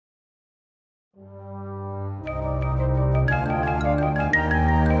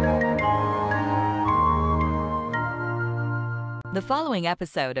The following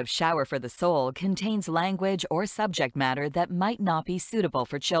episode of Shower for the Soul contains language or subject matter that might not be suitable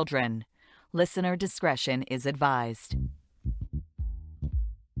for children. Listener discretion is advised.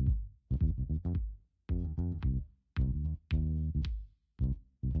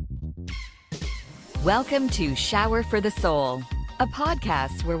 Welcome to Shower for the Soul, a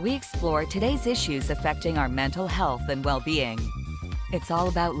podcast where we explore today's issues affecting our mental health and well-being. It's all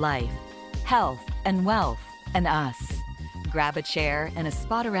about life, health, and wealth, and us. Grab a chair and a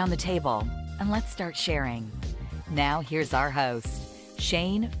spot around the table, and let's start sharing. Now, here's our host,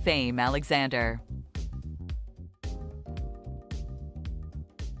 Shane Fame Alexander.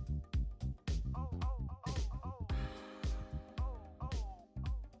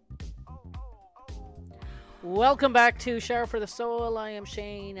 Welcome back to Shower for the Soul. I am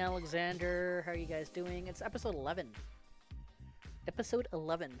Shane Alexander. How are you guys doing? It's episode 11. Episode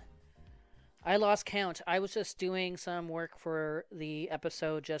 11. I lost count. I was just doing some work for the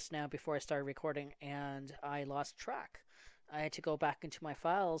episode just now before I started recording, and I lost track. I had to go back into my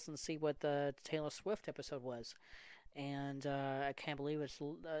files and see what the Taylor Swift episode was. And I can't believe it's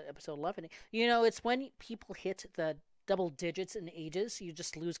episode 11. You know, it's when people hit the double digits in ages, you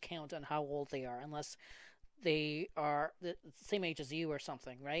just lose count on how old they are, unless they are the same age as you or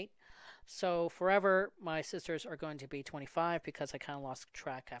something, right? So forever, my sisters are going to be 25 because I kind of lost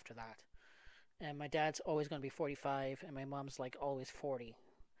track after that. And my dad's always going to be 45, and my mom's like always 40,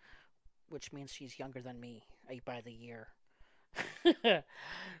 which means she's younger than me by the year.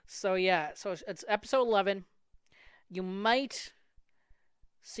 So yeah, so it's episode 11. You might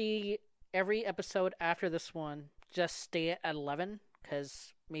see every episode after this one just stay at 11,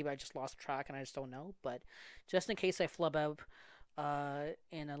 because maybe I just lost track and I just don't know. But just in case I flub out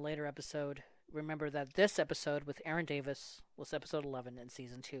in a later episode, remember that this episode with Erin Davis was episode 11 in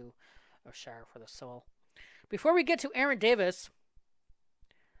season 2 of Shower for the Soul. Before we get to Erin Davis,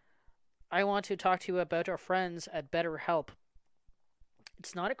 I want to talk to you about our friends at BetterHelp.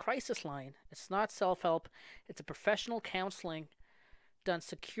 It's not a crisis line. It's not self-help. It's a professional counseling done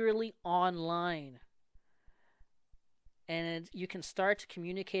securely online. And you can start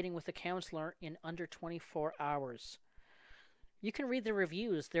communicating with a counselor in under 24 hours. You can read the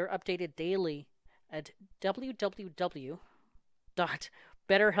reviews. They're updated daily at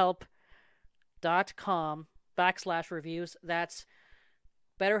www.betterhelp.com/reviews. That's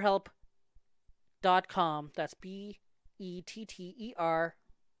betterhelp.com. That's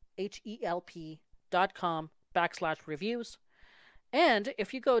BETTERHELP.com/reviews. And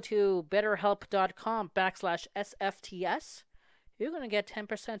if you go to betterhelp.com/SFTS, you're going to get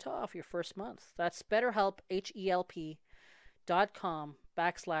 10% off your first month. That's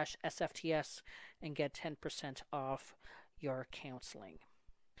betterhelp.com/SFTS and get 10% off your counseling.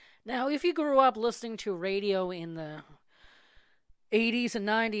 Now, if you grew up listening to radio in the 80s and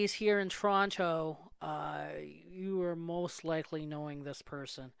 90s here in Toronto, you are most likely knowing this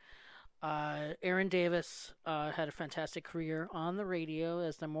person. Erin Davis had a fantastic career on the radio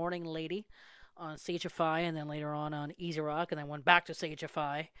as the morning lady on CHFI, and then later on Easy Rock, and then went back to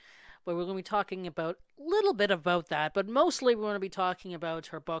CHFI. But we're going to be talking about a little bit about that, but mostly we're going to be talking about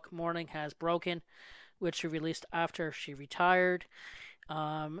her book, Mourning Has Broken, which she released after she retired.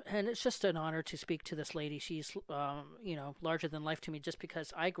 And it's just an honor to speak to this lady. She's, larger than life to me just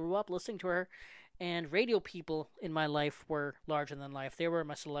because I grew up listening to her, and radio people in my life were larger than life. They were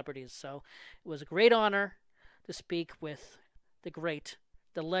my celebrities. So it was a great honor to speak with the great,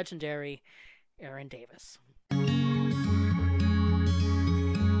 the legendary Erin Davis.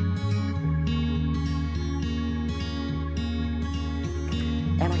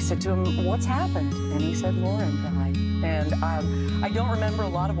 And I said to him, "What's happened?" And he said, "Lauren died." And I don't remember a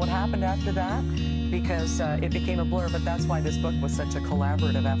lot of what happened after that because it became a blur, but that's why this book was such a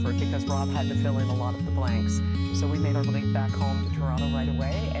collaborative effort, because Rob had to fill in a lot of the blanks. So we made our way back home to Toronto right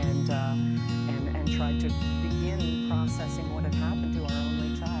away and tried to begin processing what had happened to our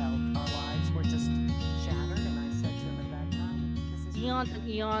only child. Our lives were just shattered, and I said to him at that time, "This is Eons and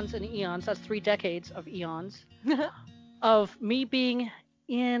eons and eons, that's 3 decades of eons, of me being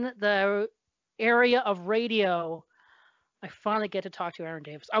in the area of radio. I finally get to talk to Erin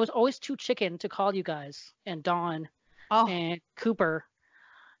Davis. I was always too chicken to call you guys and Dawn and Cooper.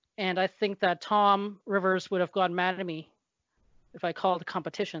 And I think that Tom Rivers would have gotten mad at me if I called the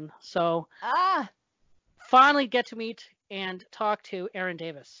competition. So finally get to meet and talk to Erin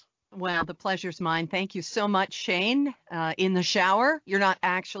Davis. Well, the pleasure's mine. Thank you so much, Shane. In the shower? You're not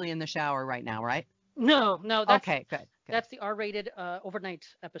actually in the shower right now, right? No. That's, okay, good. That's the R-rated overnight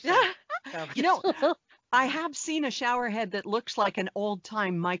episode. You know, I have seen a shower head that looks like an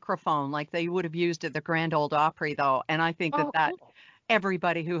old-time microphone, like they would have used at the Grand Ole Opry, though. And I think Oh, that cool.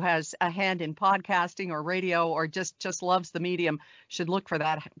 everybody who has a hand in podcasting or radio or just loves the medium should look for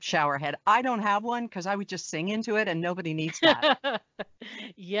that shower head. I don't have one because I would just sing into it, and nobody needs that.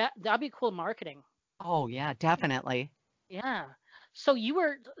 Yeah, that'd be cool marketing. Oh, yeah, definitely. Yeah. So you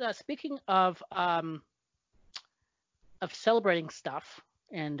were speaking of celebrating stuff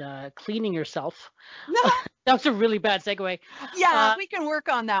and cleaning yourself. That was a really bad segue. Yeah, we can work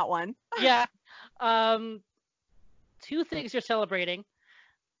on that one. Yeah. Two things you're celebrating: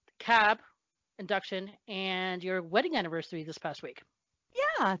 cab induction and your wedding anniversary this past week.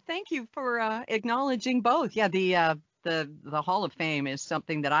 Yeah, thank you for acknowledging both. Yeah, the Hall of Fame is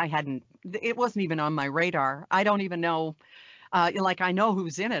something that I hadn't. It wasn't even on my radar. I don't even know. Like I know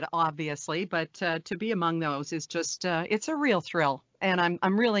who's in it, obviously, but to be among those is just it's a real thrill, and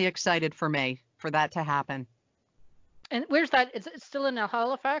I'm really excited for May for that to happen. And where's that? Is it still in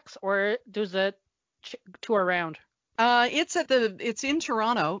Halifax, or does it tour around? It's in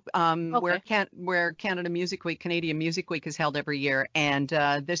Toronto, Okay. where Canada Music Week, Canadian Music Week is held every year, and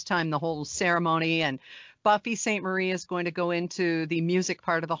this time the whole ceremony and Buffy St. Marie is going to go into the music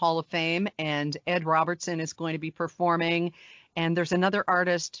part of the Hall of Fame, and Ed Robertson is going to be performing, and there's another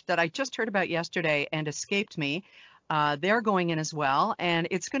artist that I just heard about yesterday and escaped me. They're going in as well, and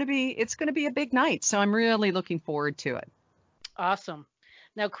it's going to be a big night, so I'm really looking forward to it. Awesome.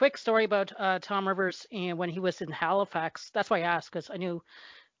 Now, quick story about Tom Rivers and when he was in Halifax. That's why I asked, because I knew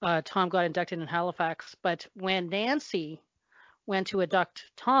Tom got inducted in Halifax. But when Nancy went to induct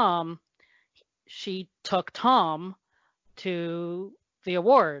Tom, she took Tom to the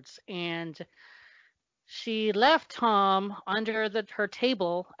awards, and she left Tom under her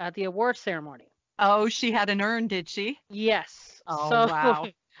table at the award ceremony. Oh, she had an urn, did she? Yes. Oh, So, wow.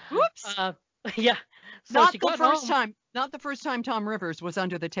 Whoops. Yeah. So she got home. Not the first time Tom Rivers was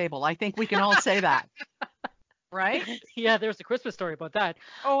under the table. I think we can all say that. Right? Yeah, there's a Christmas story about that.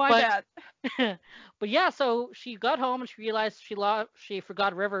 Oh, I bet. But yeah, so she got home and she realized she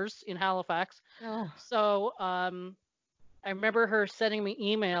forgot Rivers in Halifax. Oh. So I remember her sending me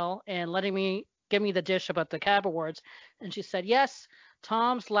email and give me the dish about the cab awards, and she said, yes,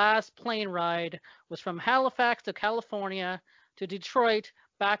 Tom's last plane ride was from Halifax to California to Detroit,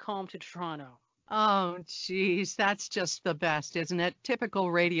 back home to Toronto. Oh, geez, that's just the best, isn't it? Typical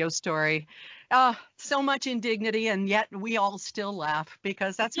radio story. So much indignity, and yet we all still laugh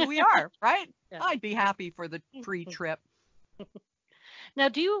because that's who we are, right? Yeah. I'd be happy for the free trip. Now,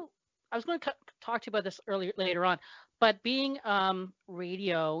 I was going to talk to you about this later on, but being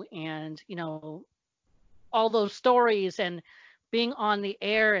radio and, all those stories and being on the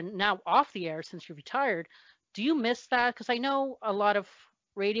air and now off the air since you've retired, do you miss that? Because I know a lot of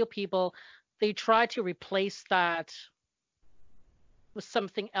radio people, they try to replace that with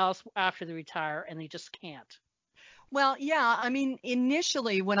something else after they retire, and they just can't. Well, yeah, I mean,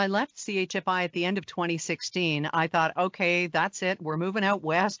 initially when I left CHFI at the end of 2016, I thought, okay, that's it. We're moving out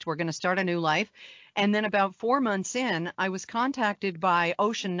west. We're going to start a new life. And then about 4 months in, I was contacted by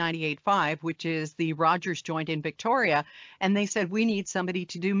Ocean 98.5, which is the Rogers joint in Victoria. And they said, we need somebody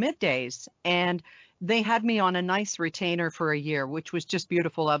to do middays. And they had me on a nice retainer for a year, which was just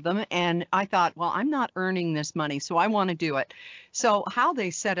beautiful of them. And I thought, well, I'm not earning this money, so I want to do it. So how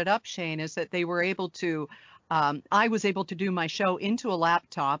they set it up, Shane, is that they were able to I was able to do my show into a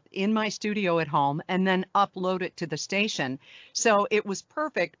laptop in my studio at home and then upload it to the station. So it was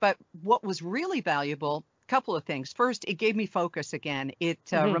perfect. But what was really valuable, a couple of things. First, it gave me focus again. It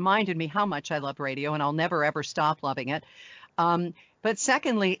reminded me how much I love radio, and I'll never, ever stop loving it. But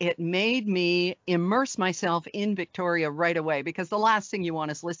secondly, it made me immerse myself in Victoria right away, because the last thing you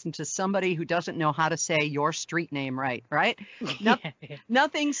want is listen to somebody who doesn't know how to say your street name right?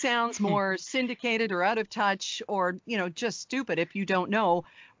 Nothing sounds more syndicated or out of touch or, just stupid if you don't know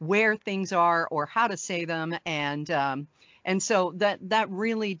where things are or how to say them. And so that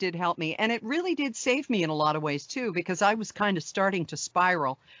really did help me. And it really did save me in a lot of ways, too, because I was kind of starting to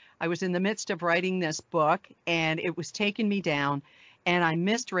spiral. I was in the midst of writing this book, and it was taking me down. And I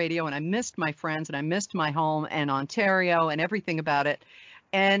missed radio, and I missed my friends, and I missed my home and Ontario and everything about it.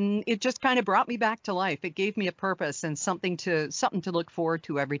 And it just kind of brought me back to life. It gave me a purpose and something to look forward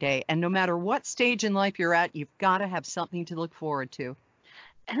to every day. And no matter what stage in life you're at, you've got to have something to look forward to.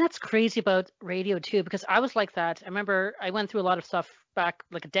 And that's crazy about radio too, because I was like that. I remember I went through a lot of stuff back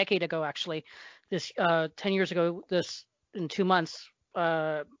like a decade ago, actually. This 10 years ago, this in 2 months,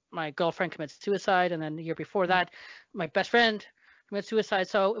 my girlfriend committed suicide, and then the year before that, my best friend committed suicide.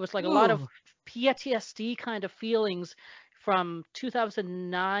 So it was like a lot of PTSD kind of feelings from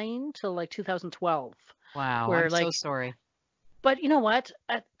 2009 to like 2012, Wow, I'm where so like, sorry. but you know what?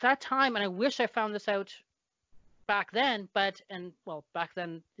 At that time, and I wish I found this out back then, well, back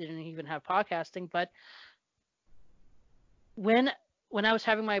then they didn't even have podcasting, but when I was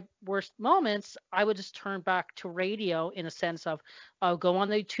having my worst moments, I would just turn back to radio in a sense of I'll go on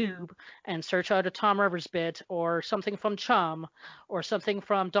the YouTube and search out a Tom Rivers bit or something from Chum or something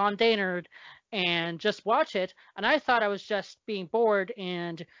from Don Daynard and just watch it. And I thought I was just being bored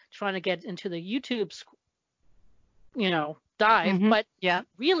and trying to get into the YouTube, dive. Mm-hmm. But Yeah.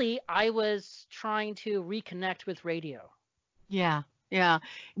 really, I was trying to reconnect with radio. Yeah, yeah.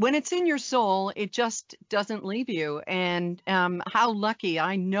 When it's in your soul, it just doesn't leave you. And how lucky,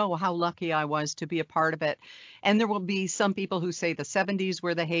 I know how lucky I was to be a part of it. And there will be some people who say the 70s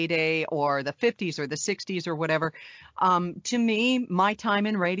were the heyday or the 50s or the 60s or whatever. To me, my time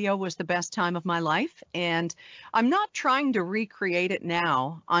in radio was the best time of my life. And I'm not trying to recreate it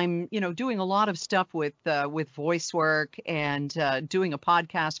now. I'm, doing a lot of stuff with voice work and doing a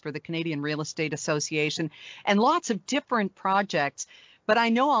podcast for the Canadian Real Estate Association and lots of different projects. But I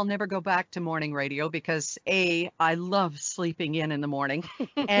know I'll never go back to morning radio because I love sleeping in the morning,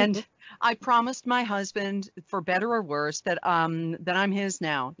 and I promised my husband, for better or worse, that I'm his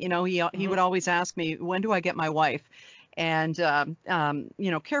now. He would always ask me, when do I get my wife? And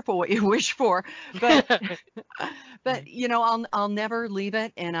careful what you wish for, but I'll never leave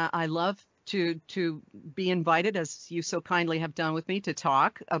it, and I love to be invited, as you so kindly have done with me, to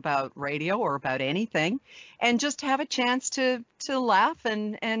talk about radio or about anything, and just have a chance to laugh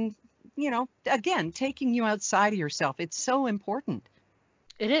and again, taking you outside of yourself. It's so important.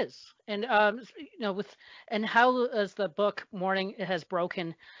 It is. And and how as the book Mourning has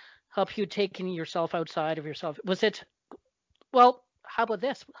broken help you taking yourself outside of yourself? Was it, well, how about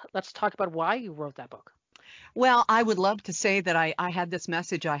this? Let's talk about why you wrote that book. Well, I would love to say that I had this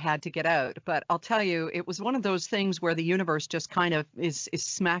message I had to get out, but I'll tell you, it was one of those things where the universe just kind of is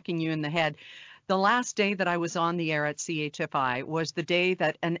smacking you in the head. The last day that I was on the air at CHFI was the day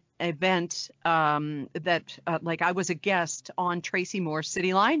that an event like I was a guest on Tracy Moore's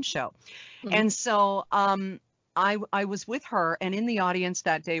City Line show. Mm-hmm. And so I was with her, and in the audience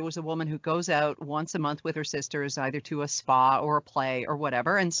that day was a woman who goes out once a month with her sisters, either to a spa or a play or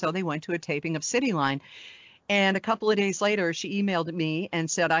whatever. And so they went to a taping of City Line. And a couple of days later, she emailed me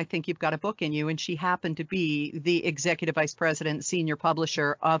and said, I think you've got a book in you. And she happened to be the executive vice president, senior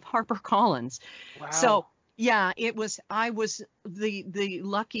publisher of HarperCollins. Wow. So, yeah, I was the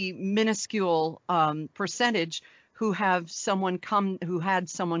lucky minuscule percentage who had someone come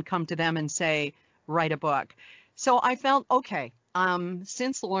to them and say, write a book. So I felt, okay,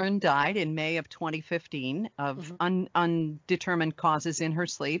 since Lauren died in May of 2015 of undetermined causes in her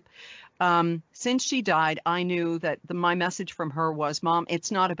sleep, since she died, I knew that my message from her was, Mom, it's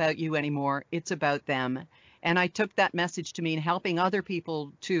not about you anymore. It's about them. And I took that message to mean helping other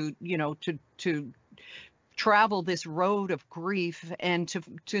people to travel this road of grief and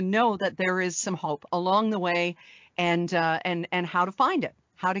to know that there is some hope along the way, and how to find it,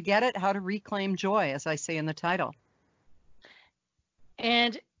 how to get it, how to reclaim joy, as I say in the title.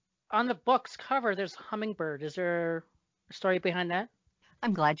 And on the book's cover, there's a hummingbird. Is there a story behind that?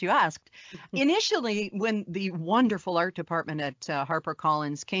 I'm glad you asked. Initially, when the wonderful art department at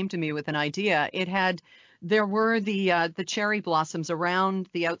HarperCollins came to me with an idea, there were the cherry blossoms around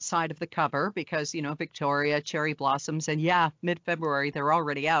the outside of the cover because, Victoria, cherry blossoms, and yeah, mid-February, they're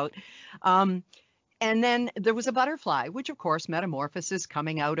already out. And then there was a butterfly, which of course metamorphoses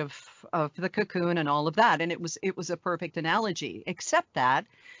coming out of the cocoon and all of that. And it was a perfect analogy, except that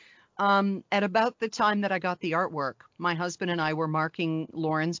at about the time that I got the artwork, my husband and I were marking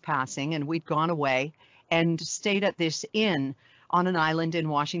Lauren's passing, and we'd gone away and stayed at this inn on an island in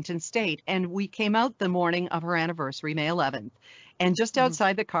Washington State. And we came out the morning of her anniversary, May 11th. And just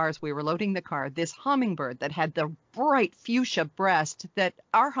outside the cars, we were loading the car, this hummingbird that had the bright fuchsia breast that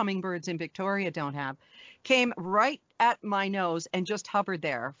our hummingbirds in Victoria don't have, came right at my nose and just hovered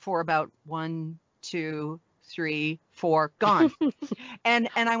there for about 1, 2, 3, 4, gone. And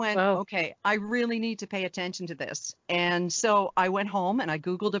I went, wow. Okay, I really need to pay attention to this. And so I went home and I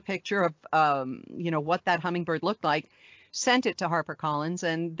Googled a picture of, what that hummingbird looked like, sent it to HarperCollins,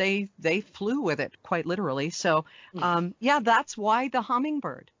 and they flew with it, quite literally. So, that's why the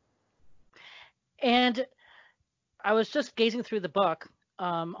hummingbird. And I was just gazing through the book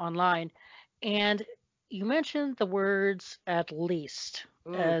online, and you mentioned the words "at least"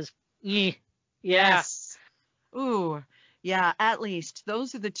 as yes. Ooh, yeah, at least.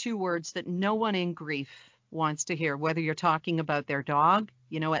 Those are the two words that no one in grief wants to hear, whether you're talking about their dog,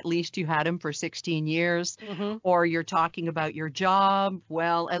 At least you had him for 16 years. Mm-hmm. Or you're talking about your job.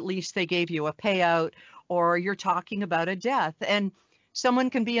 Well, at least they gave you a payout. Or you're talking about a death. And someone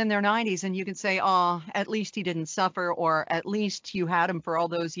can be in their 90s and you can say, oh, at least he didn't suffer, or at least you had him for all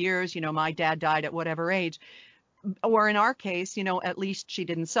those years. My dad died at whatever age. Or in our case, at least she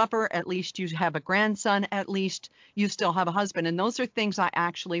didn't suffer. At least you have a grandson. At least you still have a husband. And those are things I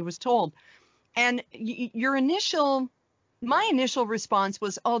actually was told. And my initial response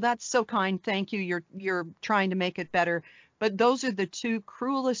was, oh, that's so kind. Thank you. You're trying to make it better. But those are the two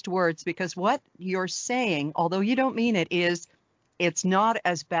cruelest words, because what you're saying, although you don't mean it, is it's not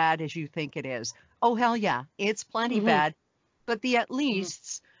as bad as you think it is. Oh, hell yeah, it's plenty Mm-hmm. bad. But the at Mm-hmm.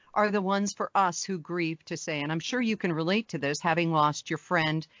 leasts are the ones for us who grieve to say. And I'm sure you can relate to this, having lost your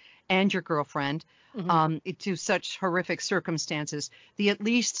friend and your girlfriend Mm-hmm. to such horrific circumstances. The at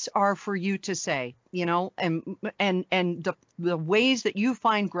leasts are for you to say, and the ways that you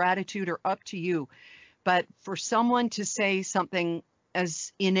find gratitude are up to you. But for someone to say something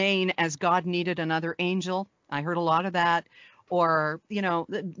as inane as God needed another angel, I heard a lot of that, or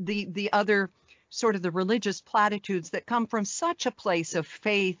the other sort of the religious platitudes that come from such a place of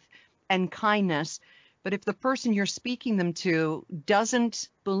faith and kindness. But if the person you're speaking them to doesn't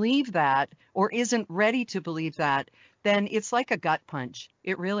believe that, or isn't ready to believe that, then it's like a gut punch.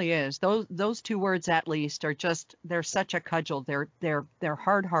 It really is. Those two words, at least, are they're such a cudgel. They're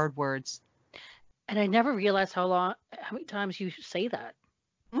hard words. And I never realized how many times you say that,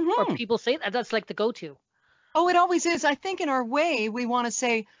 or Mm-hmm. people say that. That's like the go-to. Oh, it always is. I think in our way, we want to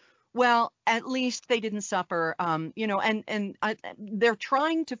say, well, at least they didn't suffer, they're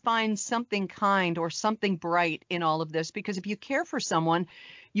trying to find something kind or something bright in all of this, because if you care for someone,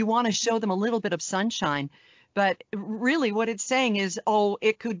 you want to show them a little bit of sunshine. But really what it's saying is, oh,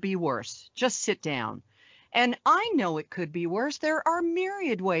 it could be worse. Just sit down. And I know it could be worse. There are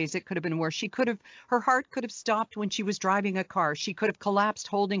myriad ways it could have been worse. Her heart could have stopped when she was driving a car. She could have collapsed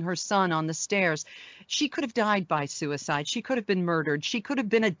holding her son on the stairs. She could have died by suicide. She could have been murdered. She could have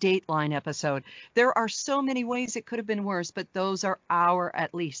been a Dateline episode. There are so many ways it could have been worse, but those are our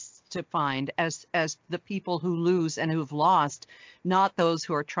at least to find as the people who lose and who've lost, not those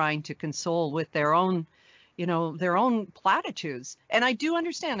who are trying to console with their own platitudes. And I do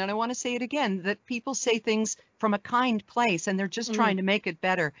understand, and I want to say it again, that people say things from a kind place and they're just trying to make it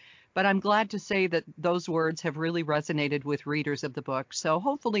better. But I'm glad to say that those words have really resonated with readers of the book. So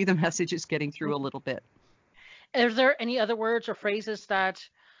hopefully the message is getting through a little bit. Is there any other words or phrases that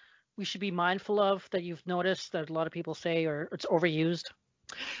we should be mindful of that you've noticed that a lot of people say, or it's overused?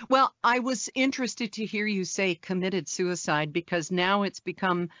 Well, I was interested to hear you say committed suicide, because now it's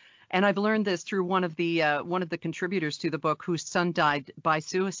become, and I've learned this through one of the contributors to the book whose son died by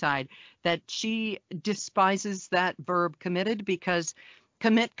suicide, that she despises that verb committed, because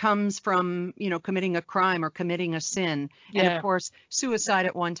commit comes from, committing a crime or committing a sin. Yeah. And of course, suicide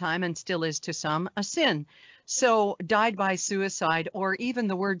at one time, and still is to some, a sin. So died by suicide, or even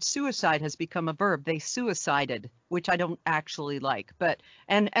the word suicide has become a verb. They suicided, which I don't actually like. But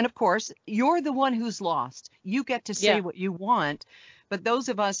and of course, you're the one who's lost. You get to say what you want. But those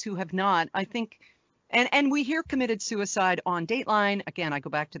of us who have not, I think, and we hear committed suicide on Dateline. Again, I go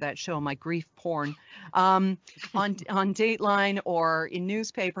back to that show, my grief porn, on Dateline or in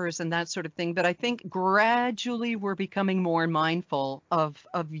newspapers and that sort of thing. But I think gradually we're becoming more mindful of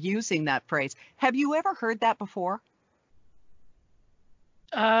using that phrase. Have you ever heard that before?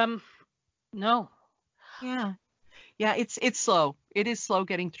 No. Yeah. Yeah, it's slow. It is slow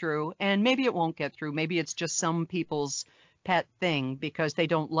getting through, and maybe it won't get through. Maybe it's just some people's pet thing because they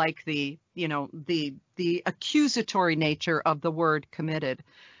don't like the accusatory nature of the word committed.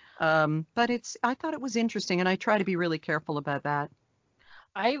 But I thought it was interesting, and I try to be really careful about that.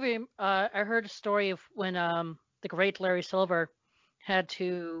 I heard a story of when the great Larry Silver had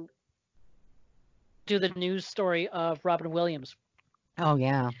to do the news story of Robin Williams. Oh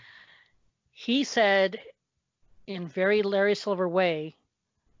yeah. He said, in very Larry Silver way,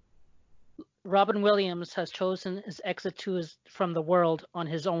 Robin Williams has chosen his exit from the world on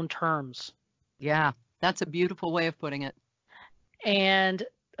his own terms. Yeah, that's a beautiful way of putting it. And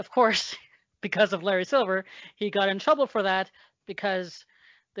of course, because of Larry Silver, he got in trouble for that because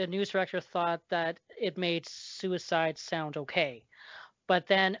the news director thought that it made suicide sound okay. But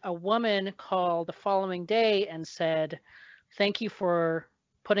then a woman called the following day and said, "Thank you for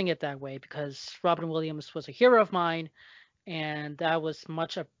putting it that way, because Robin Williams was a hero of mine, and that was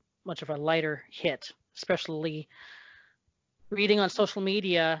much of a lighter hit," especially reading on social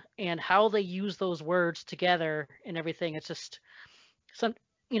media and how they use those words together and everything. It's just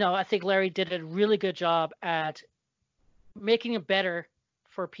I think Larry did a really good job at making it better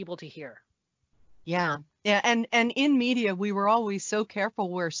for people to hear. Yeah. Yeah. And in media, we were always so careful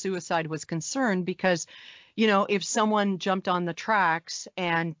where suicide was concerned because, if someone jumped on the tracks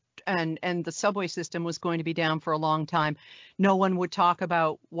and the subway system was going to be down for a long time, no one would talk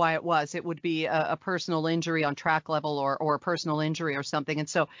about why it was. It would be a personal injury on track level or a personal injury or something.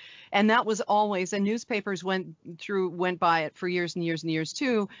 And that was always, and newspapers went by it for years and years and years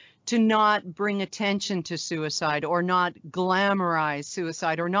too, to not bring attention to suicide or not glamorize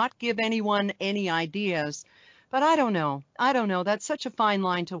suicide or not give anyone any ideas. But I don't know. That's such a fine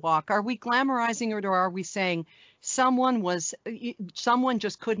line to walk. Are we glamorizing it, or are we saying someone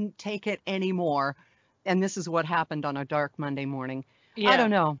just couldn't take it anymore, and this is what happened on a dark Monday morning? Yeah. I don't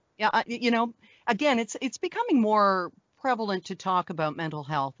know. Yeah, again, it's becoming more prevalent to talk about mental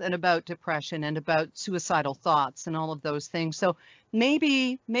health and about depression and about suicidal thoughts and all of those things. So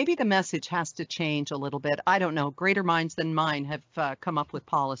maybe the message has to change a little bit. I don't know. Greater minds than mine have come up with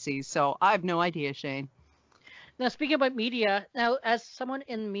policies, so I have no idea, Shane. Now, speaking about media, now as someone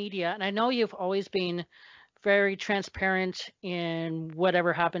in media, and I know you've always been very transparent in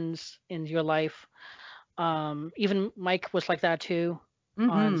whatever happens in your life. Even Mike was like that too,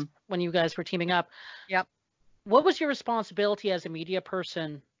 when you guys were teaming up. Yep. What was your responsibility as a media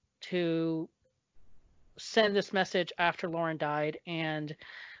person to send this message after Lauren died and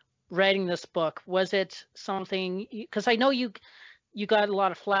writing this book? Was it something, because I know you got a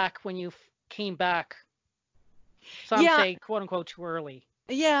lot of flack when you came back. Some say quote unquote too early.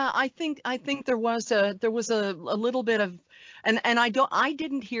 Yeah, I think there was a little bit of, and I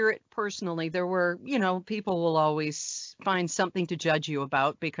didn't hear it personally. There were, people will always find something to judge you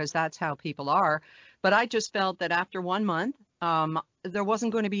about because that's how people are. But I just felt that after 1 month, there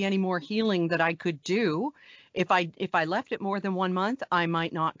wasn't going to be any more healing that I could do. If I left it more than 1 month, I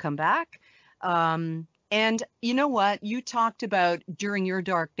might not come back. And you know what? You talked about during your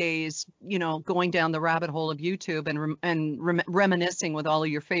dark days, going down the rabbit hole of YouTube and reminiscing with all of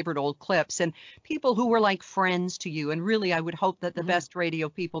your favorite old clips and people who were like friends to you. And really, I would hope that the best radio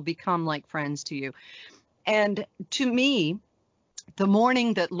people become like friends to you. And to me, the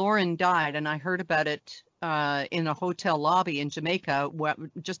morning that Lauren died, and I heard about it in a hotel lobby in Jamaica,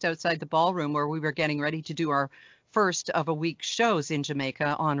 just outside the ballroom where we were getting ready to do our first of a week's shows in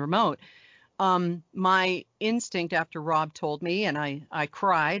Jamaica on remote. My instinct after Rob told me, and I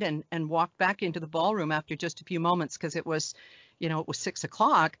cried and walked back into the ballroom after just a few moments because it was 6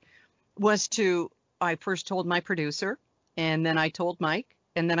 o'clock, I first told my producer, and then I told Mike,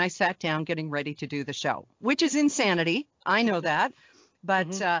 and then I sat down getting ready to do the show, which is insanity. I know that,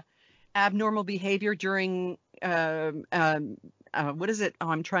 but abnormal behavior during what is it? Oh,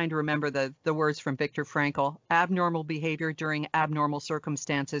 I'm trying to remember the words from Viktor Frankl. Abnormal behavior during abnormal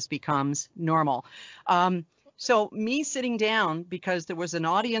circumstances becomes normal. So me sitting down, because there was an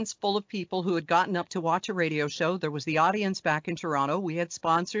audience full of people who had gotten up to watch a radio show. There was the audience back in Toronto. We had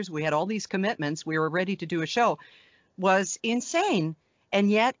sponsors. We had all these commitments. We were ready to do a show. Was insane.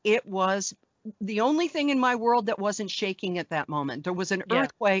 And yet it was the only thing in my world that wasn't shaking at that moment. There was an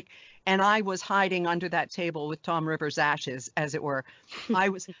earthquake, and I was hiding under that table with Tom Rivers' ashes, as it were. I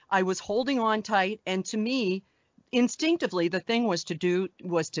was holding on tight, and to me, instinctively, the thing was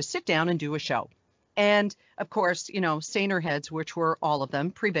to sit down and do a show. And of course, saner heads, which were all of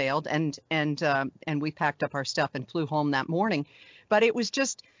them, prevailed, and we packed up our stuff and flew home that morning. But it was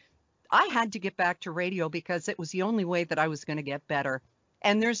just, I had to get back to radio because it was the only way that I was going to get better.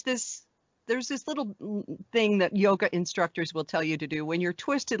 And there's this little thing that yoga instructors will tell you to do when you're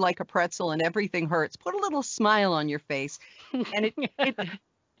twisted like a pretzel and everything hurts. Put a little smile on your face, and it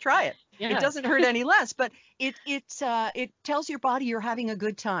try it. Yeah. It doesn't hurt any less, but it tells your body you're having a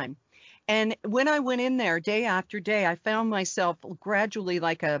good time. And when I went in there day after day, I found myself gradually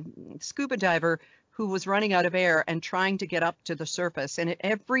like a scuba diver who was running out of air and trying to get up to the surface. And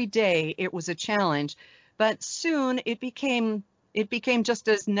every day it was a challenge, but soon it became just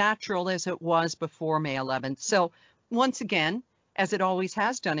as natural as it was before May 11th. So once again, as it always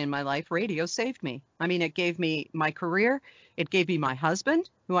has done in my life, radio saved me. I mean, it gave me my career. It gave me my husband,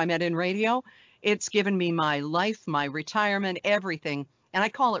 who I met in radio. It's given me my life, my retirement, everything. And I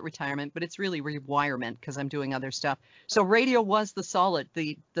call it retirement, but it's really rewirement because I'm doing other stuff. So radio was the solid,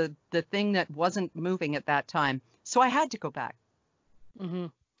 the thing that wasn't moving at that time. So I had to go back. Mm-hmm.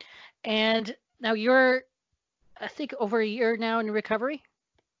 And now you're, I think, over a year now in recovery?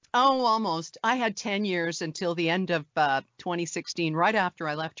 Oh, almost. I had 10 years until the end of 2016, right after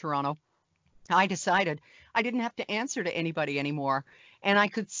I left Toronto. I decided I didn't have to answer to anybody anymore. and I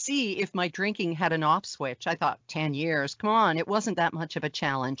could see if my drinking had an off switch. I thought 10 years, come on, it wasn't that much of a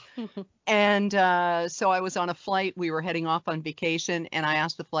challenge. And so I was on a flight. We were heading off on vacation, and I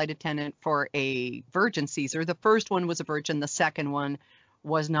asked the flight attendant for a Virgin Caesar. The first one was a Virgin. The second one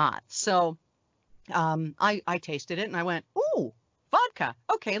was not. So I tasted it, and I went, ooh, vodka.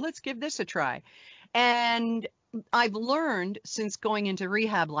 Okay, let's give this a try. And I've learned since going into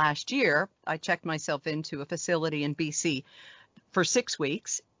rehab last year, I checked myself into a facility in BC for 6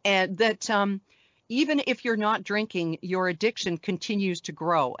 weeks, and that even if you're not drinking, your addiction continues to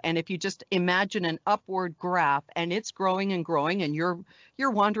grow. And if you just imagine an upward graph, and it's growing and growing, and you're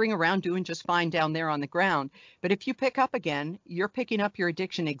wandering around doing just fine down there on the ground. But if you pick up again, you're picking up your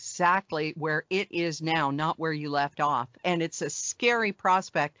addiction exactly where it is now, not where you left off. And it's a scary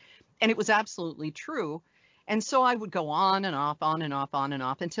prospect. And it was absolutely true. And so I would go on and off, on and off, on and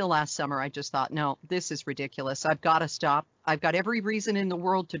off until last summer. I just thought, no, this is ridiculous. I've got to stop. I've got every reason in the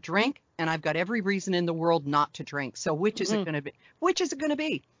world to drink, and I've got every reason in the world not to drink. So which is it going to be? Which is it going to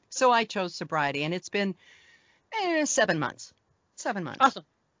be? So I chose sobriety, and it's been 7 months. 7 months. Awesome.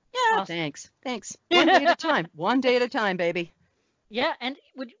 Yeah, Awesome. Thanks. One day at a time. One day at a time, baby. Yeah, and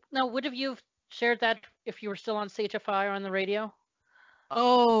would have you shared that if you were still on CHFI or on the radio?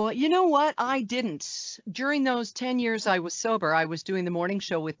 Oh, you know what? I didn't. During those 10 years I was sober, I was doing the morning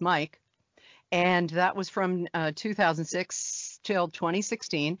show with Mike, and that was from 2006 till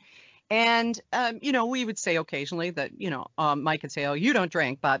 2016. And, we would say occasionally that, Mike would say, oh, you don't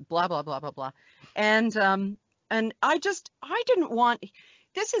drink, but blah, blah, blah, blah, blah. And I didn't want,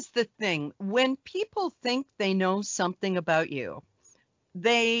 this is the thing. When people think they know something about you,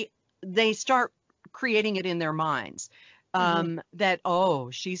 they start creating it in their minds. That,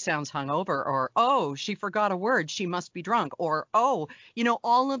 oh, she sounds hungover, or, oh, she forgot a word, she must be drunk, or, oh,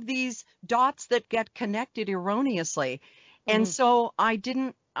 all of these dots that get connected erroneously. And so I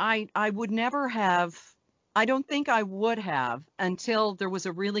would never have, I don't think I would have until there was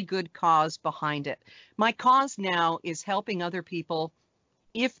a really good cause behind it. My cause now is helping other people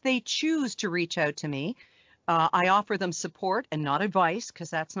if they choose to reach out to me. I offer them support and not advice, because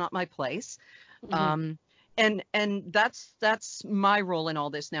that's not my place. And that's my role in all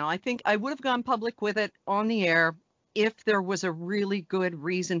this now. I think I would have gone public with it on the air if there was a really good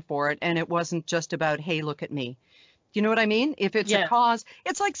reason for it, and it wasn't just about, hey, look at me. Do you know what I mean? If it's a cause,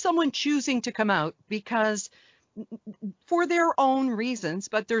 it's like someone choosing to come out because for their own reasons,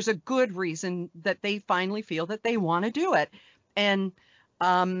 but there's a good reason that they finally feel that they want to do it. And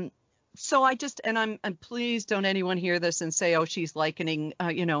so and please don't anyone hear this and say, oh, she's likening,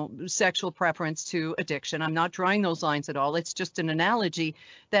 sexual preference to addiction. I'm not drawing those lines at all. It's just an analogy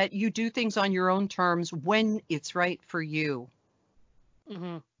that you do things on your own terms when it's right for you.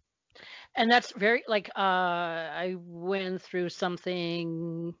 And that's very, I went through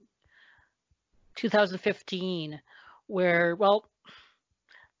something 2015 where,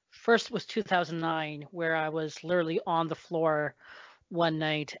 first was 2009 where I was literally on the floor one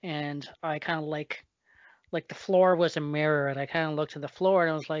night, and I kind of like the floor was a mirror, and I kind of looked at the floor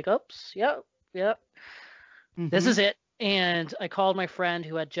and I was like, oops, yep, this is it. And I called my friend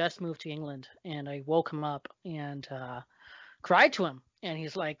who had just moved to England, and I woke him up and cried to him, and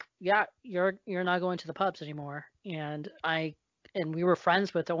he's like, yeah, you're not going to the pubs anymore. And we were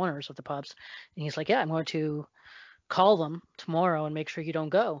friends with the owners of the pubs, and he's like, yeah, I'm going to call them tomorrow and make sure you don't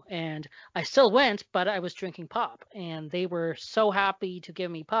go. And I still went, but I was drinking pop, and they were so happy to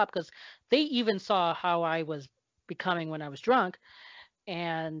give me pop because they even saw how I was becoming when I was drunk.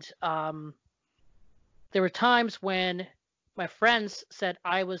 And there were times when my friends said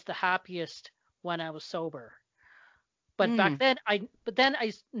I was the happiest when I was sober, but back then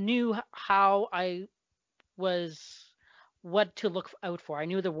I knew how I was, what to look out for. I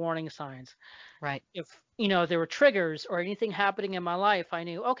knew the warning signs. Right. If there were triggers or anything happening in my life, I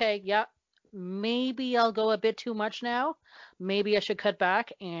knew, okay, yeah, maybe I'll go a bit too much now. Maybe I should cut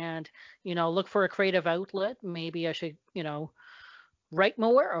back and, look for a creative outlet. Maybe I should, write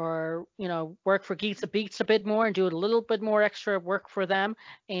more, or, work for Geeks and Beats a bit more and do a little bit more extra work for them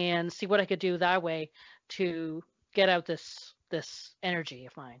and see what I could do that way to get out this energy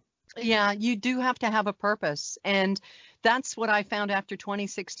of mine. Yeah, you do have to have a purpose. And that's what I found after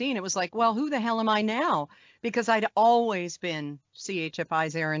 2016. It was like, well, who the hell am I now? Because I'd always been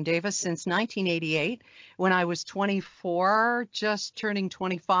CHFI's Erin Davis since 1988 when I was 24, just turning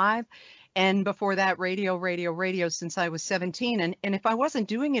 25. And before that, radio since I was 17. And if I wasn't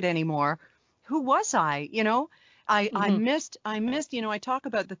doing it anymore, who was I? I missed, I talk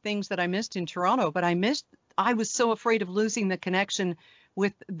about the things that I missed in Toronto, but I was so afraid of losing the connection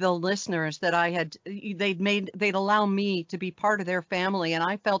with the listeners that they'd allow me to be part of their family, and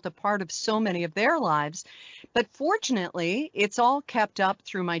I felt a part of so many of their lives. But fortunately, it's all kept up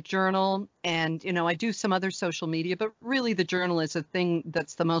through my journal, and I do some other social media, but really the journal is a thing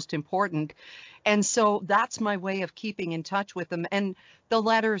that's the most important. And so that's my way of keeping in touch with them. And the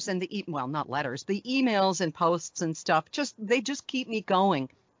letters and not letters, the emails and posts and stuff, they just keep me going.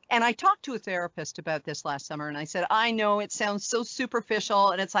 And I talked to a therapist about this last summer, and I said, I know it sounds so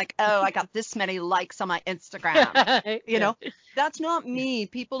superficial, and it's like, oh, I got this many likes on my Instagram. That's not me.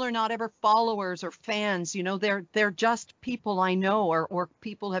 People are not ever followers or fans. They're just people I know or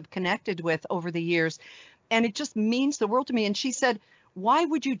people have connected with over the years. And it just means the world to me. And she said, why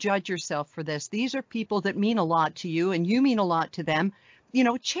would you judge yourself for this? These are people that mean a lot to you, and you mean a lot to them.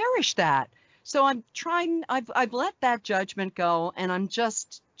 Cherish that. So I'm trying, I've let that judgment go, and I'm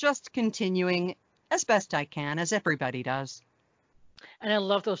just continuing as best I can, as everybody does. And I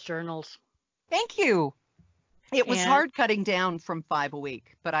love those journals. Thank you. It was hard cutting down from 5 a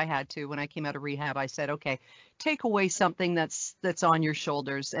week, but I had to. When I came out of rehab, I said, okay, take away something that's on your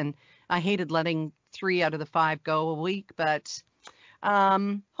shoulders. And I hated letting 3 out of the 5 go a week, but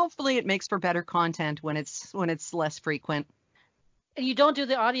hopefully it makes for better content when it's less frequent. And you don't do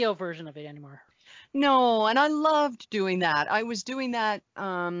the audio version of it anymore. No, and I loved doing that. I was doing that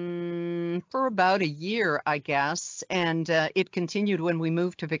for about a year, I guess, and it continued when we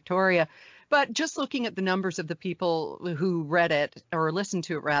moved to Victoria. But just looking at the numbers of the people who read it, or listened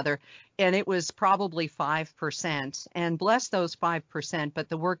to it rather, and it was probably 5%. And bless those 5%, but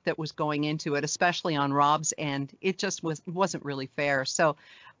the work that was going into it, especially on Rob's end, it just wasn't really fair. So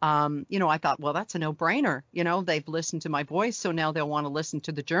I thought, well, that's a no-brainer. They've listened to my voice, so now they'll want to listen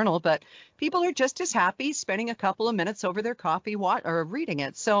to the journal. But people are just as happy spending a couple of minutes over their coffee or reading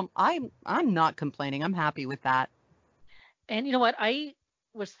it. So I'm not complaining. I'm happy with that. And you know what? I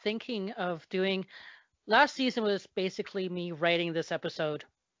was thinking of doing, last season was basically me writing this episode.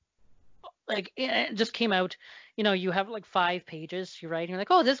 Like, it just came out, you have like 5 pages you write, and you're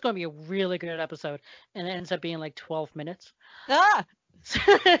like, oh, this is going to be a really good episode. And it ends up being like 12 minutes. Ah!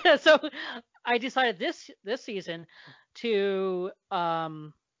 So I decided this season to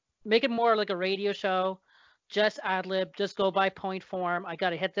make it more like a radio show, just ad lib, just go by point form. I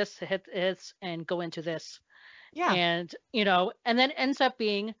got to hit this, and go into this. Yeah. And and then ends up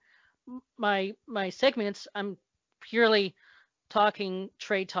being my segments. I'm purely talking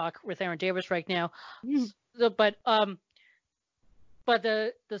trade talk with Erin Davis right now. But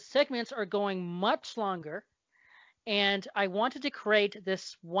the segments are going much longer. And I wanted to create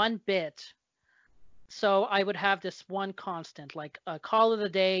this one bit, so I would have this one constant, like a call of the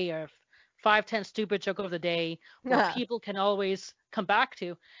day or 5-10 stupid joke of the day, where people can always come back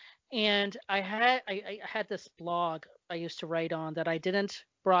to. And I had this blog I used to write on that I didn't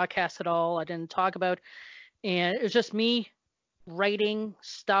broadcast at all. I didn't talk about, and it was just me writing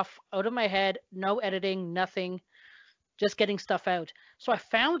stuff out of my head, no editing, nothing, just getting stuff out. So I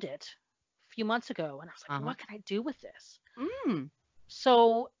found it few months ago, and I was like, what can I do with this?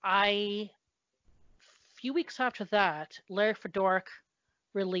 So a few weeks after that, Larry Fedoruk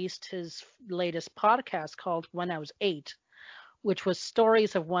released his latest podcast called When I Was 8, which was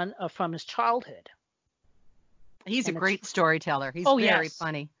stories of from his childhood. He's a great storyteller. He's very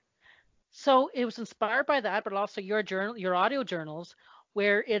funny. So it was inspired by that, but also your audio journals,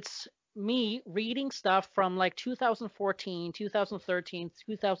 where it's me reading stuff from like 2014, 2013,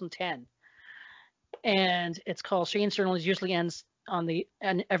 2010. And it's called Shane's Journal. It usually ends on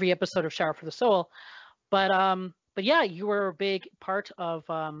every episode of Shower for the Soul. But yeah, you were a big part of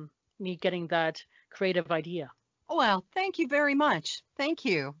me getting that creative idea. Well, thank you very much. Thank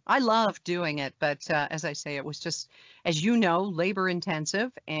you. I love doing it, but as I say, it was just, as you know, labor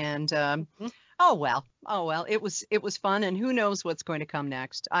intensive, and oh well, it was fun, and who knows what's going to come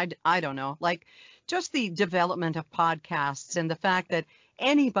next? I don't know. Like, just the development of podcasts and the fact that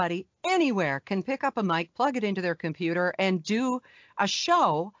anybody, anywhere can pick up a mic, plug it into their computer, and do a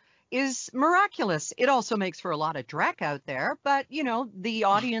show is miraculous. It also makes for a lot of dreck out there, but the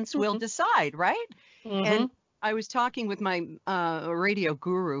audience will decide, right? And I was talking with my radio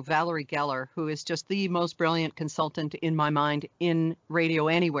guru, Valerie Geller, who is just the most brilliant consultant in my mind in radio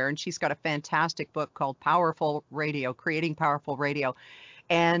anywhere. And she's got a fantastic book called Powerful Radio, Creating Powerful Radio.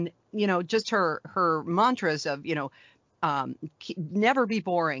 And, just her mantras of, never be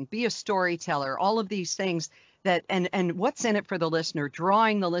boring, be a storyteller, all of these things that, and what's in it for the listener,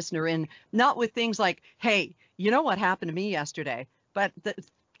 drawing the listener in, not with things like, hey, you know what happened to me yesterday, but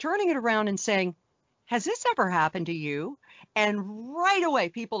turning it around and saying, has this ever happened to you? And right away,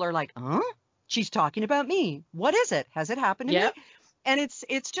 people are like, she's talking about me. What is it? Has it happened to me? And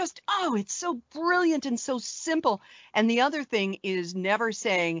it's just, oh, it's so brilliant and so simple. And the other thing is never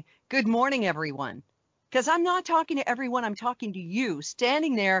saying, good morning, everyone. Because I'm not talking to everyone, I'm talking to you,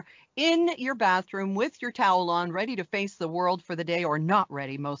 standing there in your bathroom with your towel on, ready to face the world for the day, or not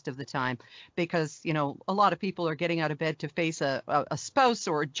ready most of the time. Because, a lot of people are getting out of bed to face a spouse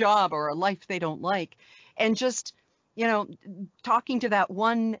or a job or a life they don't like. And just, talking to that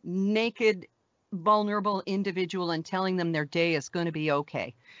one naked, vulnerable individual and telling them their day is going to be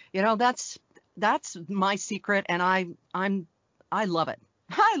okay. That's my secret, and I love it.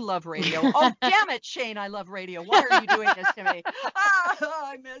 I love radio. Oh, damn it, Shane, I love radio. Why are you doing this to me?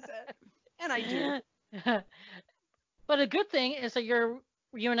 I miss it. And I do. But a good thing is that you're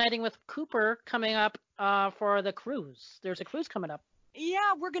reuniting with Cooper coming up for the cruise. There's a cruise coming up.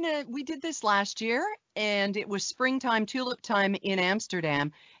 Yeah, we did this last year, and it was springtime tulip time in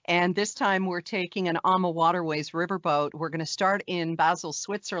Amsterdam. And this time we're taking an AMA Waterways riverboat. We're going to start in Basel,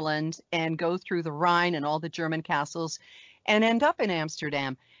 Switzerland, and go through the Rhine and all the German castles and end up in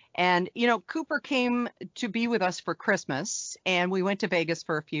Amsterdam. And, Cooper came to be with us for Christmas, and we went to Vegas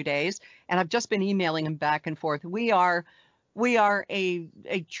for a few days, and I've just been emailing him back and forth. We are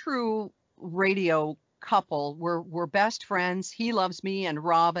a true radio couple. We're best friends. He loves me and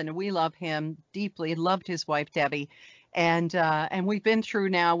Rob, and we love him deeply. Loved his wife, Debbie. And we've been through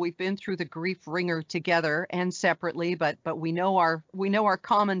the grief ringer together and separately, but we know our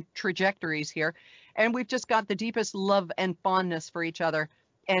common trajectories here. And we've just got the deepest love and fondness for each other.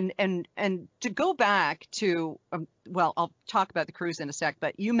 And to go back to, I'll talk about the cruise in a sec,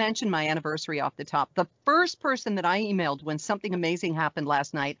 but you mentioned my anniversary off the top. The first person that I emailed when something amazing happened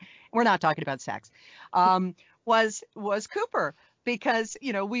last night, we're not talking about sex, was Cooper, because,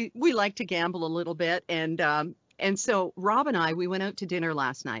 we like to gamble a little bit. And so Rob and I, we went out to dinner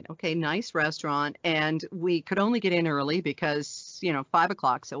last night. Okay, nice restaurant. And we could only get in early because, 5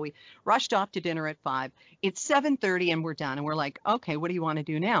 o'clock. So we rushed off to dinner at 5. It's 7:30 and we're done. And we're like, okay, what do you want to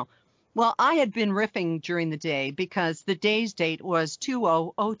do now? Well, I had been riffing during the day because the day's date was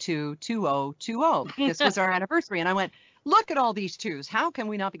 20/02/2020. This was our anniversary. And I went, look at all these twos. How can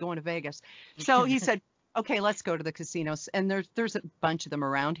we not be going to Vegas? So he said, okay, let's go to the casinos. And there's a bunch of them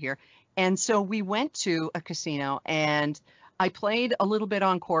around here. And so we went to a casino, and I played a little bit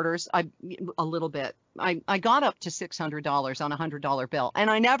on quarters. I got up to $600 on a $100 bill, and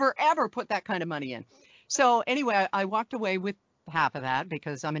I never, ever put that kind of money in. So anyway, I walked away with half of that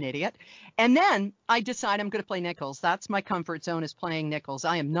because I'm an idiot. And then I decided I'm going to play nickels. That's my comfort zone, is playing nickels.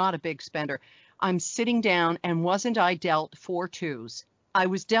 I am not a big spender. I'm sitting down, and wasn't I dealt 4 twos? I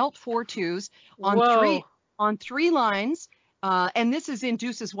was dealt 4 twos on three lines. And this is in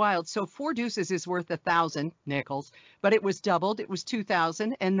Deuces Wild. So 4 deuces is worth 1,000 nickels, but it was doubled. It was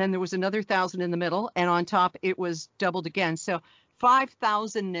 2,000. And then there was another 1,000 in the middle. And on top, it was doubled again. So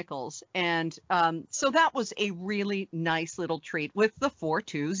 5,000 nickels. And so that was a really nice little treat with the 4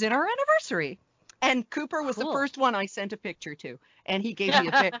 twos in our anniversary. And Cooper was the first one I sent a picture to. And he gave me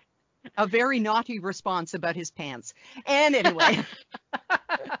a very naughty response about his pants. And anyway,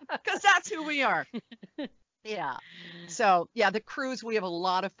 because that's who we are. Yeah. So the cruise, we have a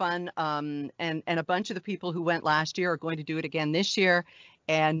lot of fun. And a bunch of the people who went last year are going to do it again this year.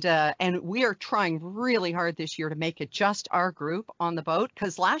 And we are trying really hard this year to make it just our group on the boat,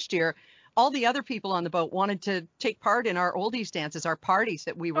 because last year all the other people on the boat wanted to take part in our oldies dances, our parties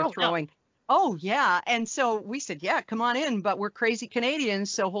that we were throwing. No. Oh, yeah. And so we said, yeah, come on in, but we're crazy Canadians,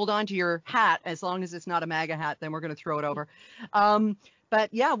 so hold on to your hat. As long as it's not a MAGA hat, then we're going to throw it over.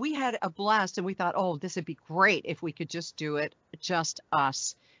 But yeah, we had a blast, and we thought, oh, this would be great if we could just do it, just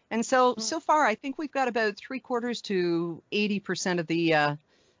us. And so far, I think we've got about 3/4 to 80% of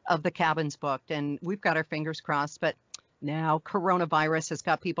the cabins booked, and we've got our fingers crossed. But now coronavirus has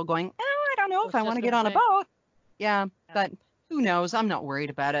got people going, oh, I don't know if I want to get on a boat. Yeah, but who knows? I'm not worried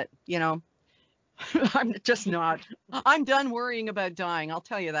about it. I'm just not. I'm done worrying about dying. I'll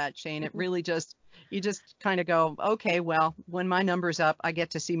tell you that, Shane. It really you just kind of go, okay, well, when my number's up, I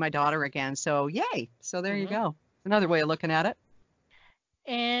get to see my daughter again. So yay. So there you go. Another way of looking at it.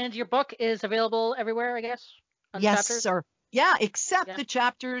 And your book is available everywhere, I guess? Yes, sir. Yeah, except the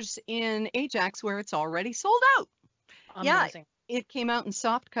chapters in Ajax where it's already sold out. Amazing. Yeah, it came out in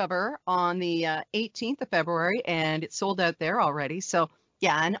softcover on the 18th of February, and it sold out there already. So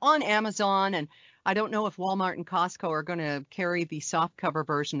yeah, and on Amazon, and I don't know if Walmart and Costco are going to carry the softcover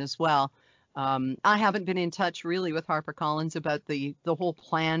version as well. I haven't been in touch really with HarperCollins about the whole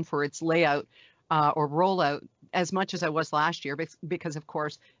plan for its layout or rollout as much as I was last year, because of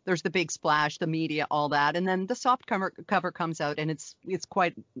course there's the big splash, the media, all that, and then the soft cover comes out, and it's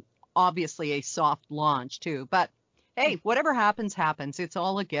quite obviously a soft launch too. But hey, whatever happens, happens. It's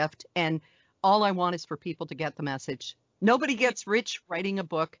all a gift. And all I want is for people to get the message. Nobody gets rich writing a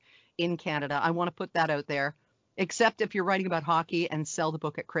book in Canada. I want to put that out there, except if you're writing about hockey and sell the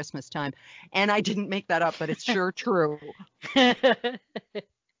book at Christmas time. And I didn't make that up, but it's sure true.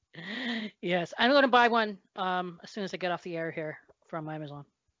 Yes, I'm going to buy one as soon as I get off the air here from Amazon.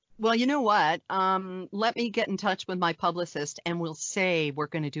 Well, you know what? Let me get in touch with my publicist and we'll say we're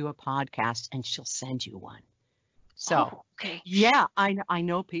going to do a podcast and she'll send you one. So, okay. Yeah, I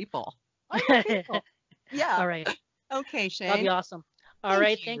know people. I know people. Yeah. All right. Okay, Shane. That'd be awesome. All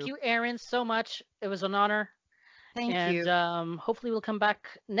right. Thank Thank you. you, Erin, so much. It was an honor. Thank and you. Hopefully we'll come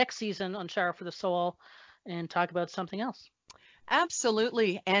back next season on Shower for the Soul and talk about something else.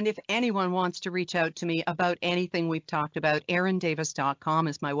 Absolutely. And if anyone wants to reach out to me about anything we've talked about, erindavis.com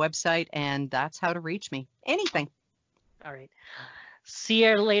is my website, and that's how to reach me. Anything. All right. See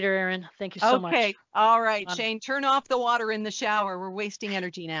you later, Erin. Thank you so much. Okay. All right, Shane, turn off the water in the shower. We're wasting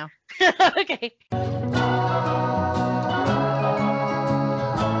energy now. Okay.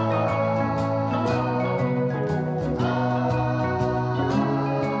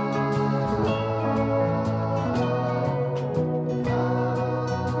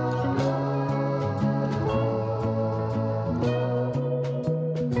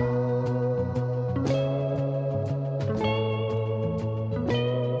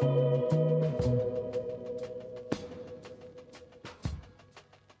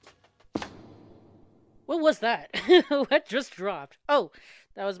 What was that? What just dropped? Oh,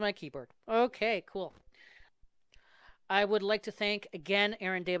 that was my keyboard. Okay, cool. I would like to thank again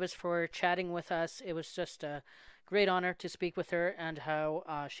Erin Davis for chatting with us. It was just a great honor to speak with her and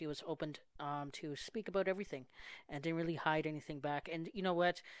how she was open to speak about everything and didn't really hide anything back. And you know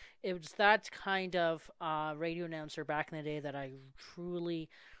what? It was that kind of radio announcer back in the day that I truly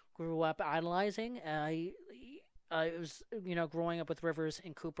grew up idolizing. It was, growing up with Rivers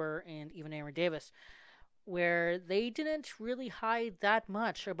and Cooper and even Erin Davis, where they didn't really hide that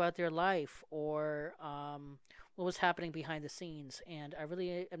much about their life or what was happening behind the scenes. And I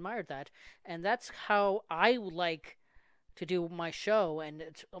really admired that. And that's how I like to do my show. And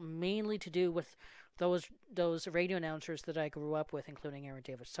it's mainly to do with those radio announcers that I grew up with, including Erin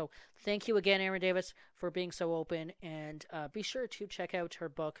Davis. So thank you again, Erin Davis, for being so open. And be sure to check out her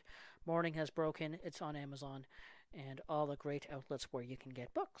book, Mourning Has Broken. It's on Amazon and all the great outlets where you can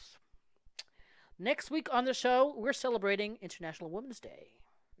get books. Next week on the show, we're celebrating International Women's Day.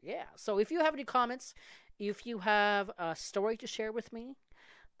 Yeah, so if you have any comments, if you have a story to share with me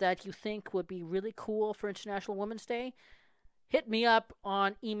that you think would be really cool for International Women's Day, hit me up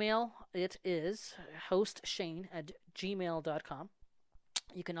on email. It is hostshane@gmail.com.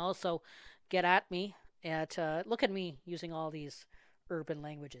 You can also get at me at, look at me using all these urban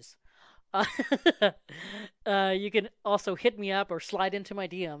languages. You can also hit me up or slide into my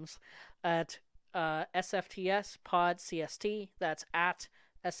DMs at SFTS Pod CST. That's at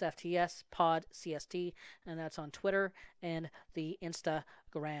SFTS Pod CST, and that's on Twitter and the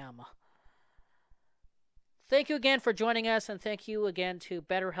Instagram. Thank you again for joining us, and thank you again to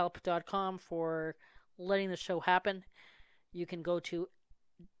BetterHelp.com for letting the show happen. You can go to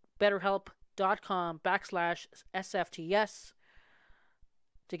BetterHelp.com/SFTS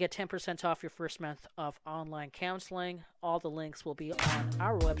to get 10% off your first month of online counseling. All the links will be on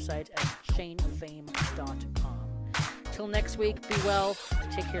our website at shanefame.com. Till next week, be well,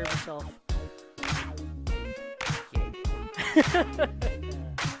 take care of yourself. Yeah.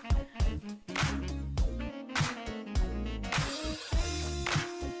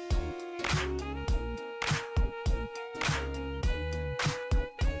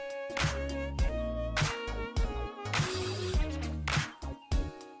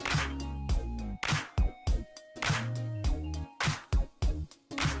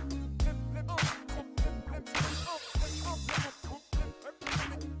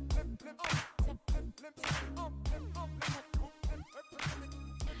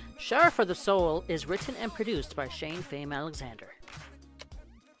 Shower for the Soul is written and produced by Shane Fame Alexander.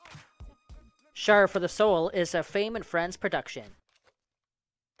 Shower for the Soul is a Fame and Friends production.